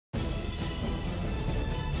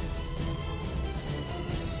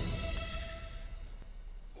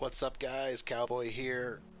What's up guys, Cowboy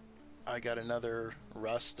here. I got another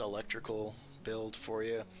Rust electrical build for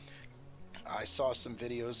you. I saw some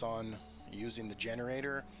videos on using the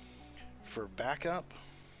generator for backup,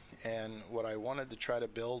 and what I wanted to try to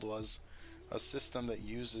build was a system that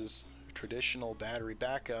uses traditional battery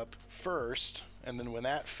backup first, and then when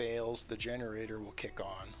that fails the generator will kick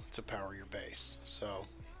on to power your base. So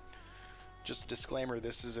just a disclaimer,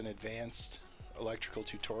 this is an advanced electrical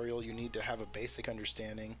tutorial. You need to have a basic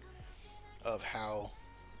understanding of how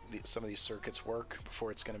some of these circuits work before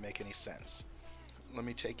it's going to make any sense. Let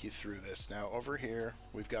me take you through this. Now over here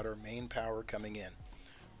we've got our main power coming in,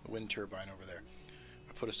 the wind turbine over there.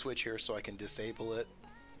 I put a switch here so I can disable it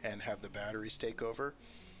and have the batteries take over.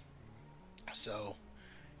 So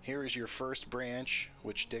here is your first branch,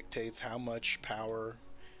 which dictates how much power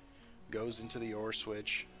goes into the OR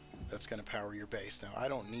switch that's going to power your base. Now I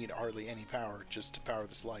don't need hardly any power just to power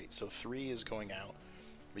this light, so 3 is going out,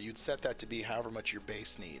 but you'd set that to be however much your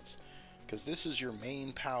base needs, because this is your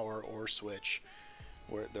main power OR switch,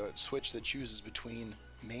 where the switch that chooses between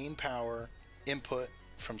main power input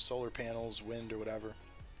from solar panels, wind or whatever,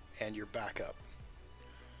 and your backup.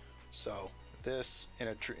 So this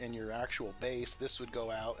in your actual base, this would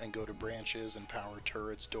go out and go to branches and power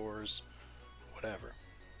turrets, doors, whatever.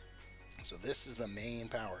 So this is the main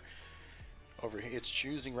power. Over here it's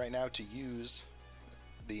choosing right now to use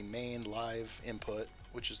the main live input,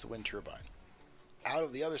 which is the wind turbine. Out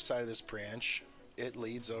of the other side of this branch, it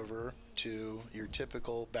leads over to your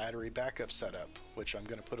typical battery backup setup, which I'm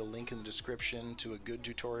going to put a link in the description to a good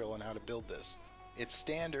tutorial on how to build this. It's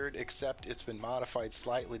standard, except it's been modified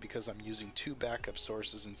slightly because I'm using 2 backup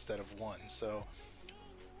sources instead of 1. So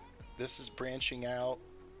this is branching out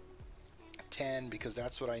 10 because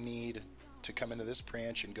that's what I need to come into this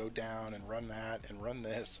branch and go down and run that and run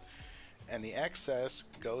this, and the excess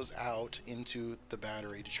goes out into the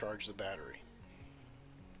battery to charge the battery.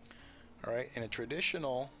 Alright, in a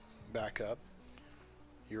traditional backup,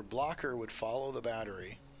 your blocker would follow the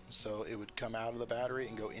battery, so it would come out of the battery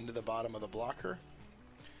and go into the bottom of the blocker,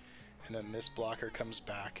 and then this blocker comes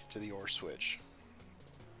back to the OR switch.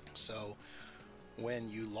 So when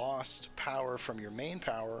you lost power from your main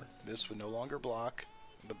power, this would no longer block,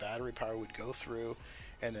 the battery power would go through,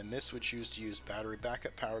 and then this would choose to use battery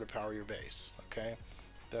backup power to power your base. Okay,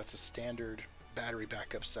 that's a standard battery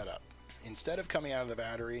backup setup. Instead of coming out of the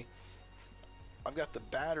battery, I've got the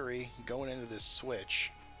battery going into this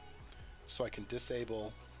switch so I can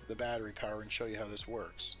disable the battery power and show you how this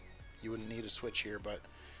works. You wouldn't need a switch here, but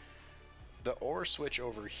the OR switch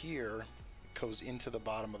over here goes into the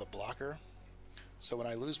bottom of the blocker. So when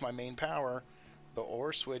I lose my main power, the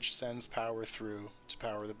OR switch sends power through to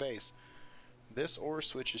power the base. This OR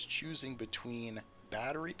switch is choosing between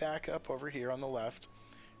battery backup over here on the left,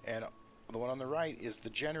 and the one on the right is the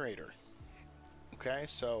generator. Okay,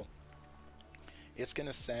 so it's going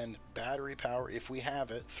to send battery power if we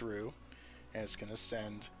have it through, and it's going to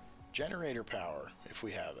send generator power if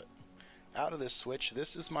we have it. Out of this switch,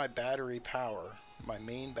 this is my battery power, my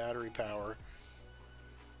main battery power.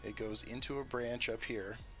 It goes into a branch up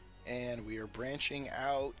here, and we are branching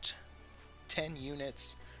out 10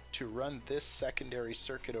 units to run this secondary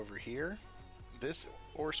circuit over here. This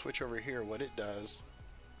OR switch over here, what it does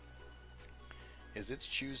is it's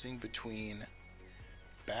choosing between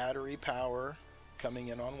battery power coming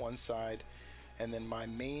in on one side, and then my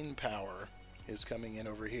main power is coming in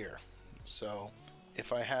over here. So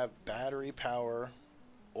if I have battery power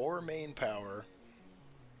or main power,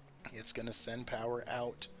 it's going to send power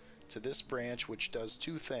out to this branch, which does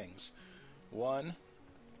 2 things. One,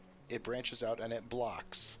 it branches out and it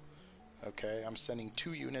blocks. Okay, I'm sending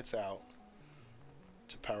 2 units out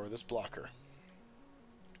to power this blocker.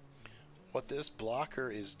 What this blocker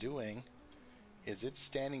is doing is it's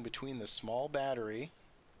standing between the small battery,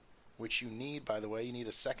 which you need, by the way, you need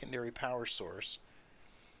a secondary power source,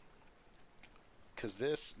 because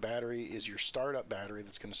this battery is your startup battery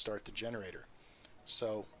that's going to start the generator.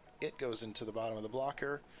 So it goes into the bottom of the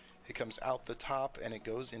blocker, it comes out the top, and it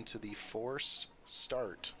goes into the force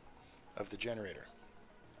start of the generator.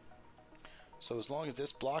 So as long as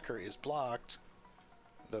this blocker is blocked,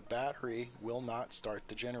 the battery will not start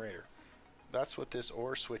the generator. That's what this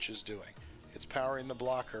OR switch is doing. It's powering the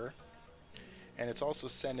blocker, and it's also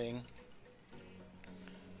sending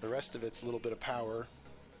the rest of its little bit of power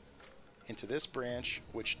into this branch,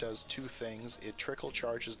 which does 2 things. It trickle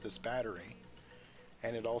charges this battery,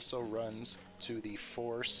 and it also runs to the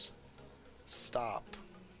force stop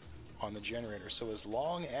on the generator. So as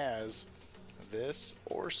long as this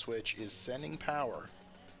OR switch is sending power,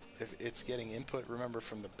 if it's getting input, remember,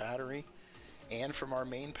 from the battery and from our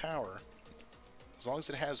main power, As long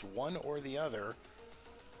as it has one or the other,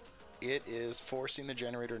 it is forcing the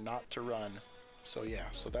generator not to run. So yeah,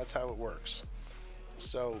 so that's how it works.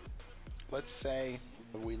 So let's say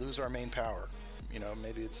we lose our main power. You know,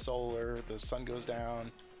 maybe it's solar, the sun goes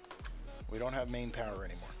down, we don't have main power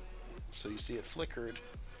anymore. So you see it flickered,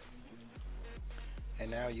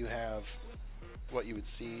 and now you have what you would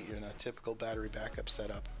see in a typical battery backup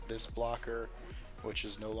setup. This blocker, which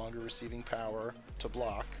is no longer receiving power to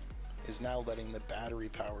block, is now letting the battery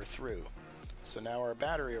power through. So now our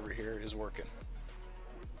battery over here is working.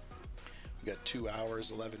 We got 2 hours,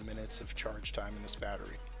 11 minutes of charge time in this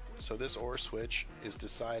battery. So this OR switch is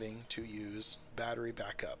deciding to use battery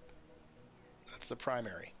backup. That's the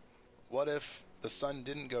primary. What if the sun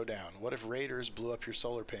didn't go down? What if raiders blew up your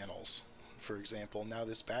solar panels, for example? Now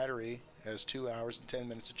this battery has 2 hours and 10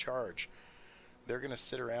 minutes of charge. They're going to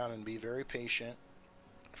sit around and be very patient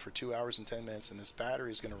for 2 hours and 10 minutes, and this battery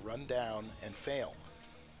is going to run down and fail.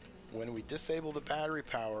 When we disable the battery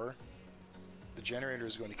power, the generator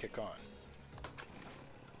is going to kick on.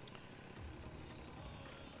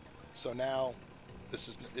 So now this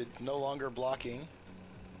is no longer blocking,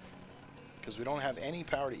 because we don't have any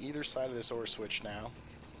power to either side of this OR switch now.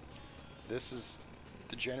 This is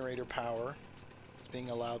the generator power. It's being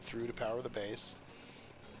allowed through to power the base.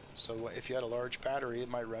 So if you had a large battery, it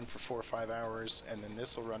might run for 4 or 5 hours, and then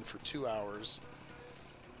this will run for 2 hours.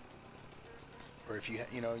 Or if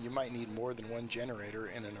you might need more than one generator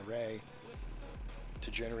in an array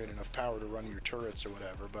to generate enough power to run your turrets or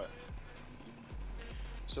whatever. But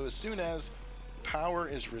so as soon as power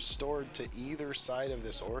is restored to either side of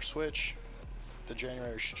this OR switch, the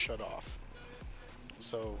generator should shut off.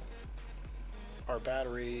 So our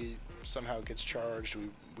battery somehow gets charged,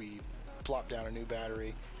 we plop down a new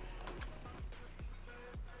battery.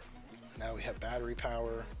 Now we have battery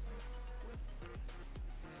power.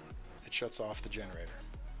 It shuts off the generator.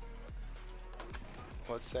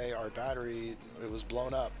 Let's say our battery, it was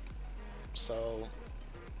blown up, so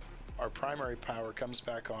our primary power comes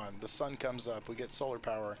back on, the sun comes up, we get solar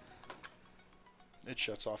power, it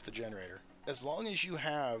shuts off the generator. As long as you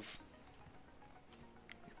have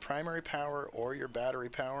your primary power or your battery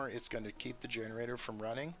power, it's going to keep the generator from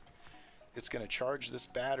running. It's going to charge this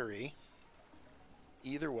battery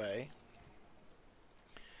either way.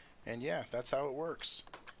 And yeah, that's how it works.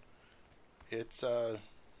 It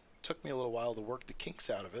took me a little while to work the kinks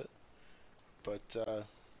out of it, but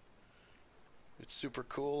it's super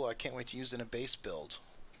cool. I can't wait to use it in a base build.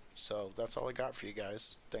 So that's all I got for you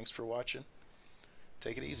guys. Thanks for watching.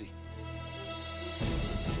 Take it easy.